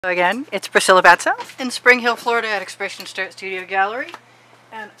Again, it's Priscilla Batzell in Spring Hill, Florida at Expressionist Art Studio Gallery,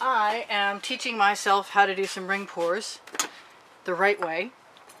 and I am teaching myself how to do some ring pours the right way,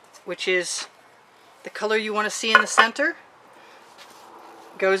 which is the color you want to see in the center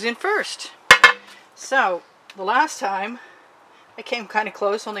goes in first. So the last time I came kind of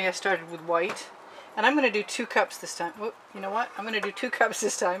close, only I started with white, and I'm going to do 2 cups this time. Whoop, you know what? I'm going to do 2 cups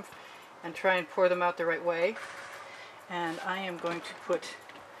this time and try and pour them out the right way. And I am going to put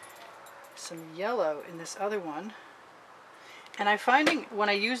some yellow in this other one, and I'm finding when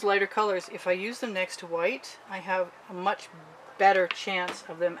I use lighter colors, if I use them next to white, I have a much better chance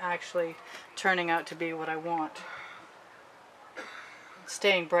of them actually turning out to be what I want.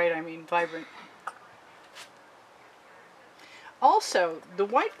 Staying bright, I mean vibrant. Also, the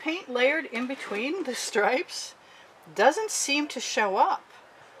white paint layered in between the stripes doesn't seem to show up.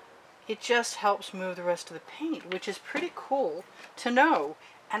 It just helps move the rest of the paint, which is pretty cool to know.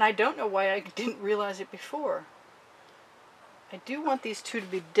 And I don't know why I didn't realize it before. I do want these two to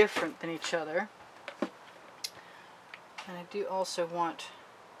be different than each other. And I do also want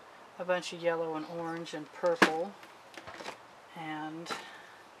a bunch of yellow and orange and purple. And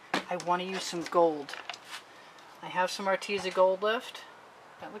I want to use some gold. I have some Arteza gold left.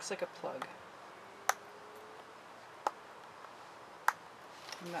 That looks like a plug.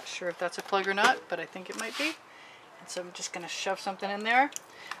 I'm not sure if that's a plug or not, but I think it might be. And so I'm just going to shove something in there.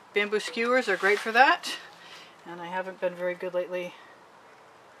 Bamboo skewers are great for that, and I haven't been very good lately.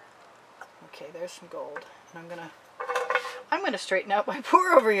 Okay, there's some gold, and I'm gonna straighten out my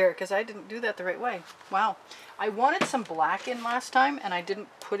pour over here because I didn't do that the right way. Wow, I wanted some black in last time, and I didn't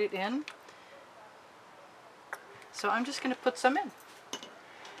put it in, so I'm just gonna put some in,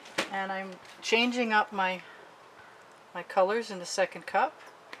 and I'm changing up my colors in the second cup,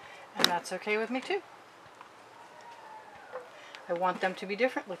 and that's okay with me too. I want them to be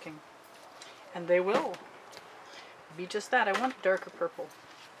different looking, and they will be just that. I want darker purple.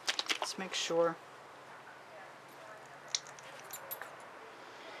 Let's make sure.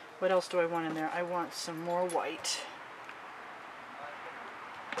 What else do I want in there? I want some more white,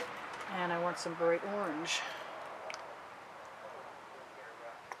 and I want some bright orange.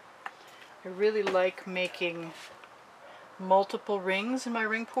 I really like making multiple rings in my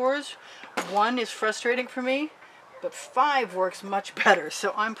ring pours. 1 is frustrating for me, but 5 works much better,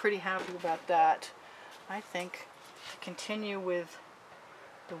 so I'm pretty happy about that. I think to continue with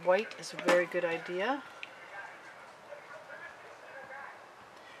the white is a very good idea.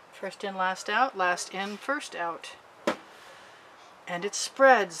 First in, last out, last in, first out. And it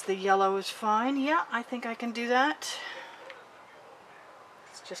spreads. The yellow is fine. Yeah, I think I can do that.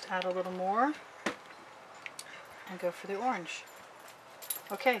 Let's just add a little more and go for the orange.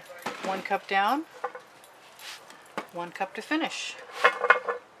 Okay, 1 cup down. 1 cup to finish.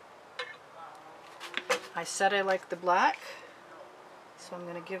 I said I like the black, so I'm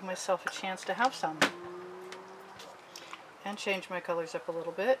going to give myself a chance to have some. And change my colors up a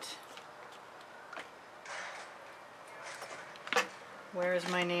little bit. Where is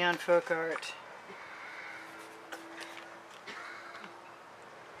my neon folk art?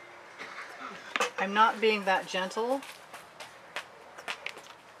 I'm not being that gentle.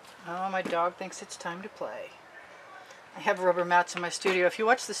 Oh, my dog thinks it's time to play. I have rubber mats in my studio. If you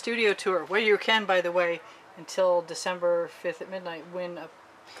watch the studio tour, where you can, by the way, until December 5th at midnight, win a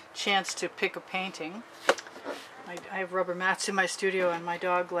chance to pick a painting. I have rubber mats in my studio, and my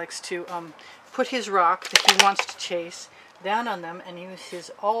dog likes to put his rock that he wants to chase down on them and use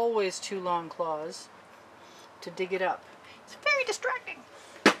his always too long claws to dig it up. It's very distracting,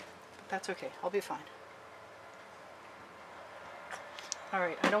 but that's okay. I'll be fine.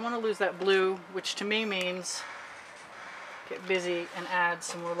 Alright, I don't want to lose that blue, which to me means get busy and add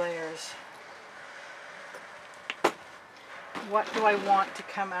some more layers. What do I want to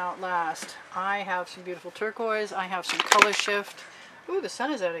come out last? I have some beautiful turquoise. I have some color shift. Ooh, the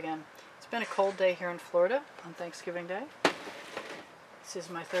sun is out again. It's been a cold day here in Florida on Thanksgiving Day. This is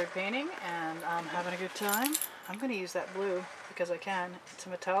my 3rd painting, and I'm having a good time. I'm going to use that blue because I can. It's a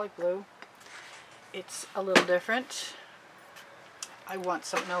metallic blue. It's a little different. I want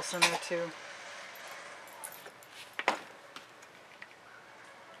something else in there too.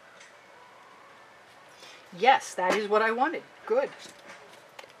 Yes, that is what I wanted. Good.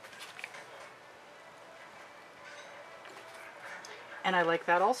 And I like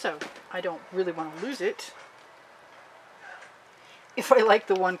that also. I don't really want to lose it. If I like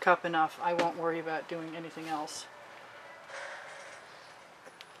the 1 cup enough, I won't worry about doing anything else.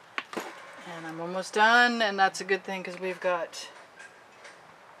 And I'm almost done, and that's a good thing because we've got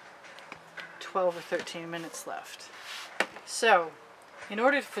 12 or 13 minutes left. So, in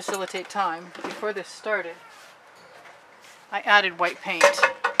order to facilitate time, before this started, I added white paint.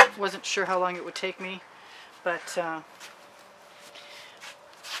 Wasn't sure how long it would take me, but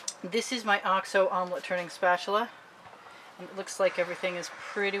this is my OXO omelet turning spatula, and it looks like everything is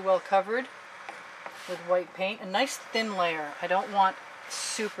pretty well covered with white paint. A nice thin layer. I don't want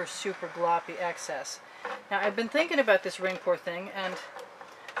super gloppy excess. Now I've been thinking about this ring pour thing, and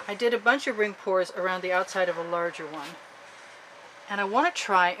I did a bunch of ring pours around the outside of a larger one, and I want to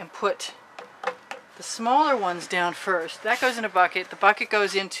try and put the smaller ones down first. That goes in a bucket. The bucket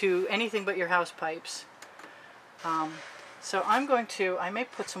goes into anything but your house pipes. So I'm going to, I may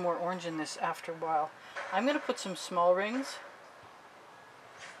put some more orange in this after a while. I'm going to put some small rings.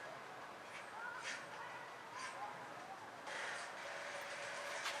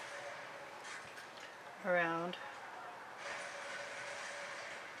 Around.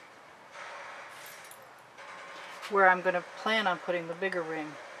 Where I'm going to plan on putting the bigger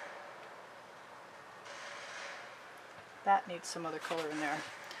ring. That needs some other color in there.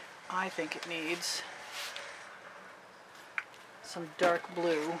 I think it needs some dark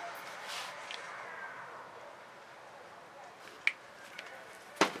blue.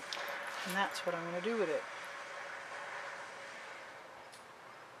 And that's what I'm going to do with it.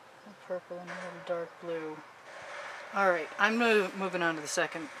 A purple and a little dark blue. Alright, I'm moving on to the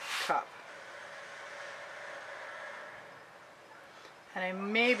second cup. And I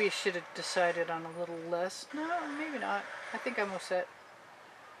maybe should have decided on a little less. No, maybe not. I think I'm all set.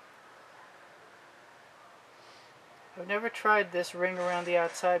 I've never tried this ring around the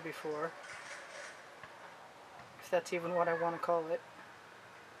outside before, if that's even what I want to call it.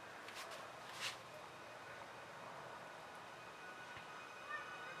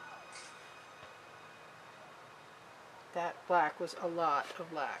 That black was a lot of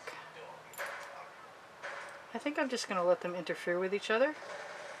black. I think I'm just going to let them interfere with each other.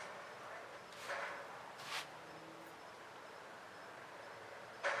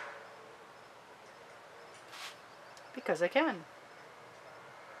 Because I can.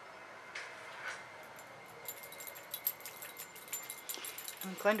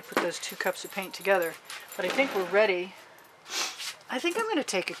 I'm inclined to put those 2 cups of paint together, but I think we're ready. I think I'm going to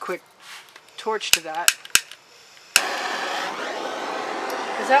take a quick torch to that, because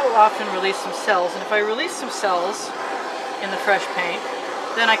that will often release some cells, and if I release some cells in the fresh paint,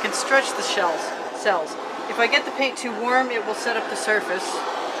 then I can stretch the cells. If I get the paint too warm, it will set up the surface.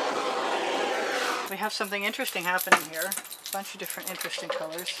 We have something interesting happening here. A bunch of different interesting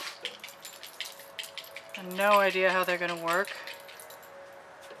colors. And no idea how they're going to work.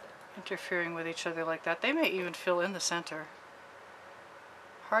 Interfering with each other like that. They may even fill in the center.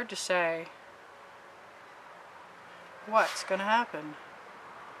 Hard to say what's going to happen.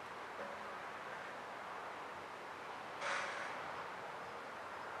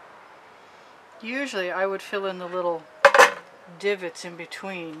 Usually I would fill in the little divots in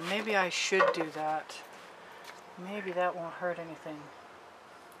between. Maybe I should do that. Maybe that won't hurt anything.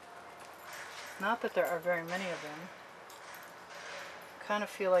 Not that there are very many of them. Kind of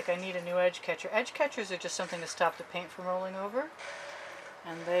feel like I need a new edge catcher. Edge catchers are just something to stop the paint from rolling over,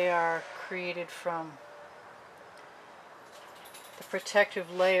 and they are created from the protective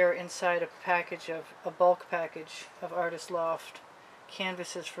layer inside a bulk package of Artist Loft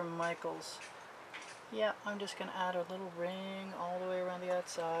canvases from Michaels. Yeah, I'm just going to add a little ring all the way around the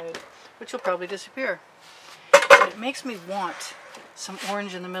outside, which will probably disappear. But it makes me want some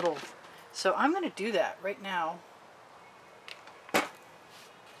orange in the middle. So I'm going to do that right now.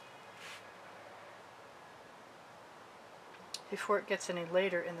 Before it gets any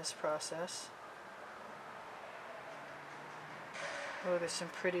later in this process. Oh, there's some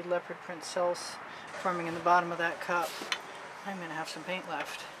pretty leopard print cells forming in the bottom of that cup. I'm going to have some paint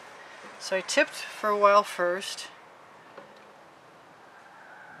left. So I tipped for a while first.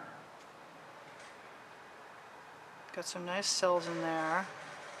 Got some nice cells in there.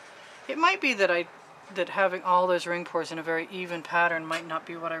 It might be that that having all those ring pours in a very even pattern might not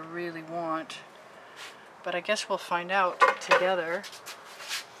be what I really want. But I guess we'll find out together.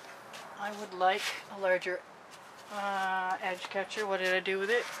 I would like a larger edge catcher. What did I do with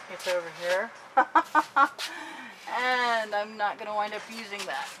it? It's over here. And I'm not going to wind up using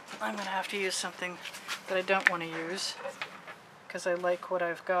that. I'm going to have to use something that I don't want to use, because I like what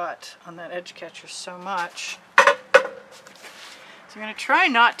I've got on that edge catcher so much. So I'm going to try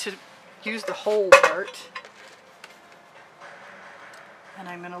not to use the whole part. And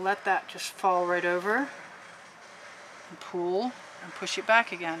I'm going to let that just fall right over and pool and push it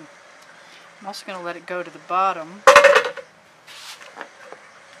back again. I'm also going to let it go to the bottom.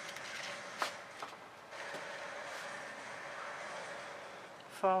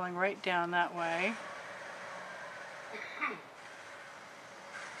 falling right down that way.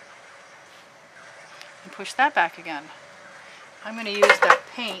 And push that back again. I'm going to use that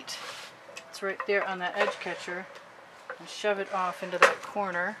paint, it's right there on that edge catcher, and shove it off into that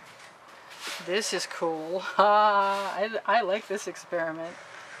corner. This is cool. I like this experiment.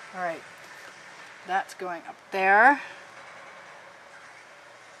 Alright, that's going up there.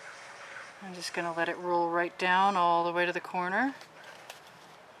 I'm just going to let it roll right down all the way to the corner.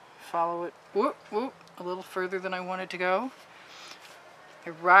 Follow it, whoop, whoop, a little further than I wanted to go. I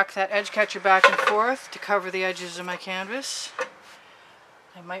rock that edge catcher back and forth to cover the edges of my canvas.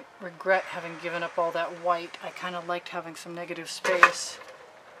 I might regret having given up all that white. I kind of liked having some negative space.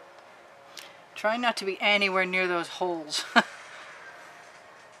 Try not to be anywhere near those holes.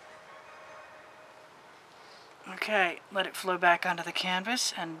 Okay, let it flow back onto the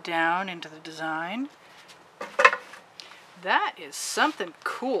canvas and down into the design. That is something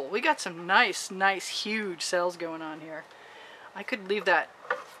cool. We got some nice, huge cells going on here. I could leave that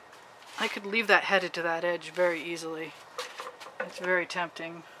headed to that edge very easily. It's very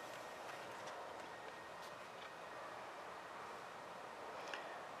tempting.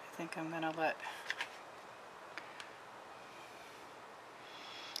 I think I'm gonna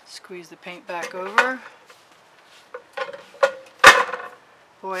squeeze the paint back over.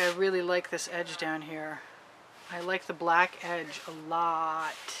 Boy, I really like this edge down here. I like the black edge a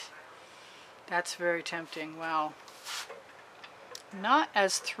lot. That's very tempting. Wow. Not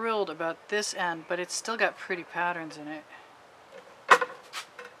as thrilled about this end, but it's still got pretty patterns in it.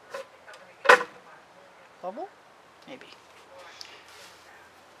 Bubble? Maybe.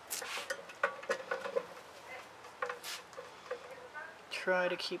 Try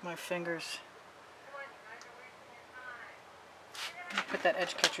to keep my fingers. Put that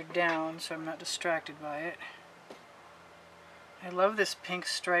edge catcher down so I'm not distracted by it. I love this pink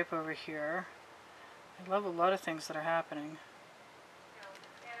stripe over here. I love a lot of things that are happening.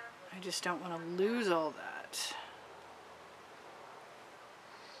 I just don't want to lose all that.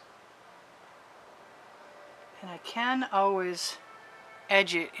 And I can always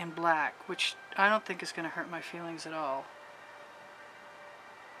edge it in black, which I don't think is going to hurt my feelings at all.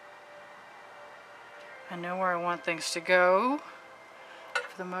 I know where I want things to go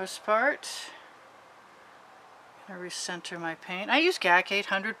for the most part. I'm going to recenter my paint. I use GAC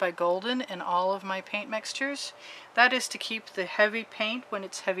 800 by Golden in all of my paint mixtures. That is to keep the heavy paint, when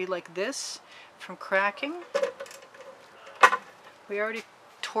it's heavy like this, from cracking. We already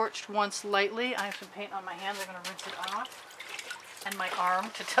torched once lightly. I have some paint on my hands. I'm going to rinse it off. And my arm,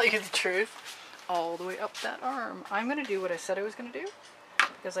 to tell you the truth. All the way up that arm. I'm going to do what I said I was going to do,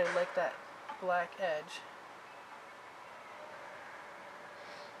 because I like that black edge.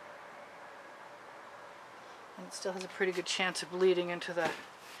 And it still has a pretty good chance of bleeding into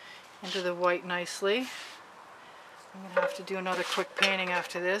the white nicely. I'm going to have to do another quick painting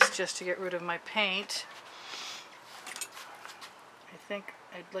after this just to get rid of my paint. I think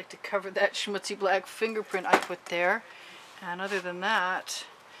I'd like to cover that schmutzy black fingerprint I put there. And other than that,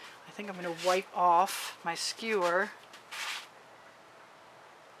 I think I'm going to wipe off my skewer.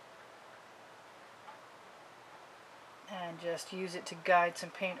 And just use it to guide some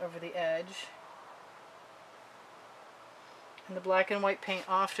paint over the edge. And the black and white paint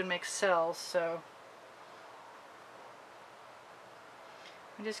often makes cells, so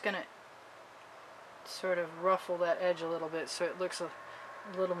I'm just going to sort of ruffle that edge a little bit so it looks a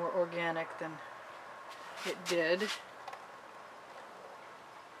little more organic than it did.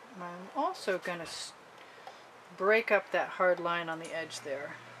 I'm also going to break up that hard line on the edge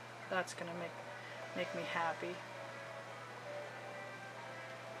there. That's going to make me happy.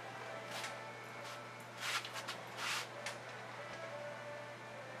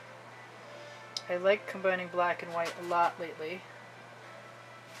 I like combining black and white a lot lately.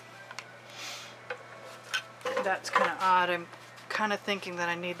 That's kind of odd. I'm kind of thinking that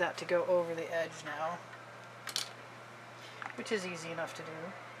I need that to go over the edge now, which is easy enough to do.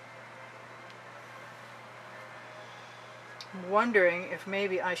 I'm wondering if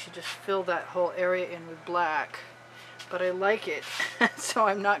maybe I should just fill that whole area in with black, but I like it, so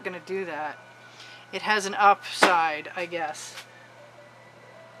I'm not going to do that. It has an upside, I guess.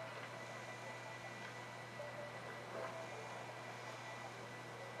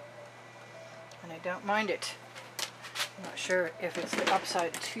 And I don't mind it. I'm not sure if it's the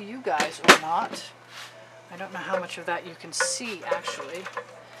upside to you guys or not. I don't know how much of that you can see actually,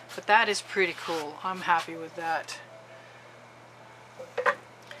 but that is pretty cool. I'm happy with that.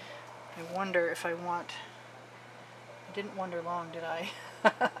 I wonder if I want... I didn't wonder long, did I?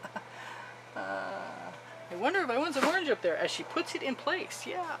 I wonder if I want some orange up there as she puts it in place.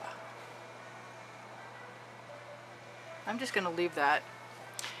 Yeah. I'm just going to leave that.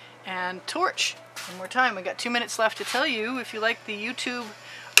 And torch. One more time. We got 2 minutes left to tell you if you like the YouTube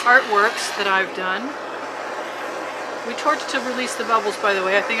artworks that I've done. We torched to release the bubbles, by the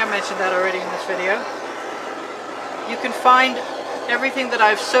way. I think I mentioned that already in this video. You can find everything that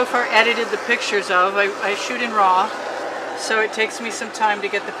I've so far edited the pictures of. I shoot in RAW, so it takes me some time to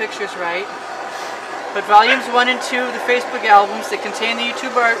get the pictures right. But volumes 1 and 2 of the Facebook albums that contain the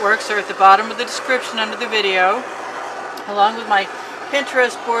YouTube artworks are at the bottom of the description under the video, along with my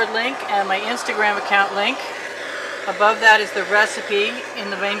Pinterest board link and my Instagram account link. Above that is the recipe in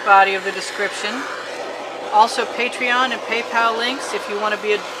the main body of the description. Also Patreon and PayPal links if you want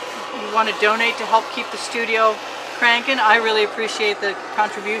to donate to help keep the studio cranking. I really appreciate the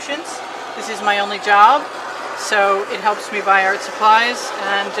contributions. This is my only job, so it helps me buy art supplies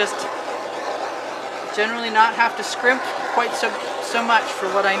and just generally not have to scrimp quite so much for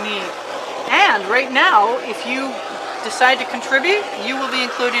what I need. And right now, if you decide to contribute, you will be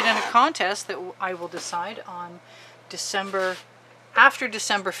included in a contest that I will decide on after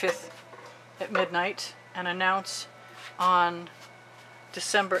December 5th at midnight and announce on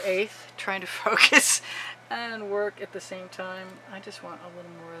December 8th, trying to focus and work at the same time. I just want a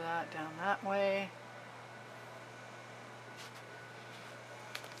little more of that down that way.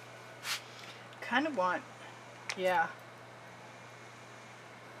 Kind of want, yeah.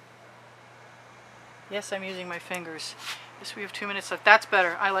 Yes, I'm using my fingers. Yes, we have 2 minutes left. That's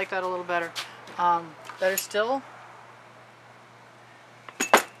better. I like that a little better. Better still.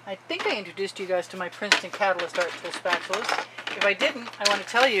 I think I introduced you guys to my Princeton Catalyst art tool spatulas. If I didn't, I want to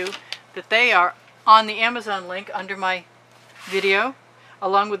tell you that they are on the Amazon link under my video,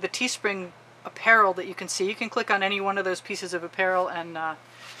 along with the Teespring apparel that you can see. You can click on any one of those pieces of apparel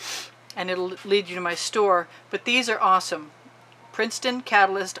and it'll lead you to my store. But these are awesome. Princeton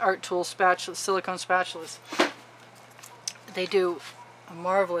Catalyst art tool spatulas, silicone spatulas. They do a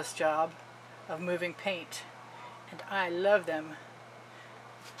marvelous job of moving paint, and I love them.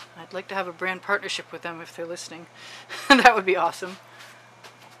 I'd like to have a brand partnership with them if they're listening. That would be awesome.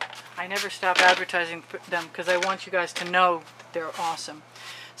 I never stop advertising them because I want you guys to know that they're awesome.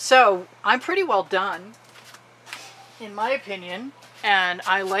 So I'm pretty well done, in my opinion, and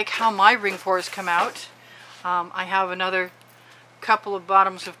I like how my ring pours come out. I have another couple of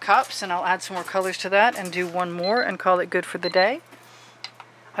bottoms of cups, and I'll add some more colors to that and do one more and call it good for the day.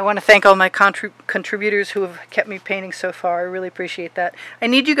 I want to thank all my contributors who have kept me painting so far. I really appreciate that. I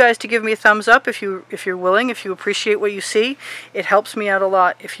need you guys to give me a thumbs up if you're willing, if you appreciate what you see. It helps me out a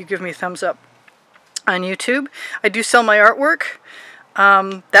lot if you give me a thumbs up on YouTube. I do sell my artwork.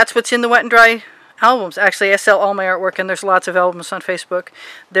 That's what's in the wet and dry albums. Actually, I sell all my artwork, and there's lots of albums on Facebook.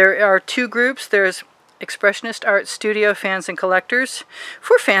 There are two groups. There's Expressionist Art Studio Fans and Collectors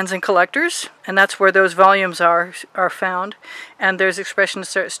for fans and collectors, and that's where those volumes are found. And there's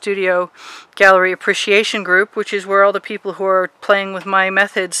Expressionist Art Studio Gallery Appreciation Group, which is where all the people who are playing with my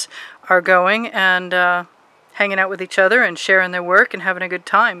methods are going and hanging out with each other and sharing their work and having a good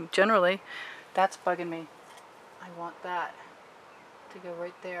time. Generally, that's bugging me. I want that to go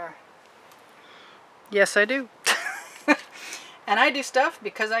right there. Yes, I do. And I do stuff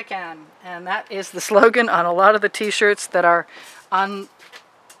because I can. And that is the slogan on a lot of the t-shirts that are on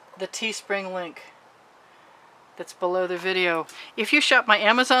the Teespring link that's below the video. If you shop my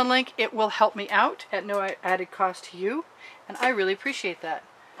Amazon link, it will help me out at no added cost to you. And I really appreciate that.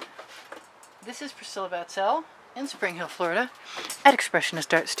 This is Priscilla Batzell in Spring Hill, Florida at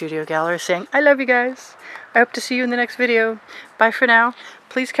Expressionist Art Studio Gallery saying, I love you guys. I hope to see you in the next video. Bye for now.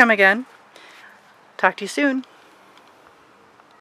 Please come again. Talk to you soon.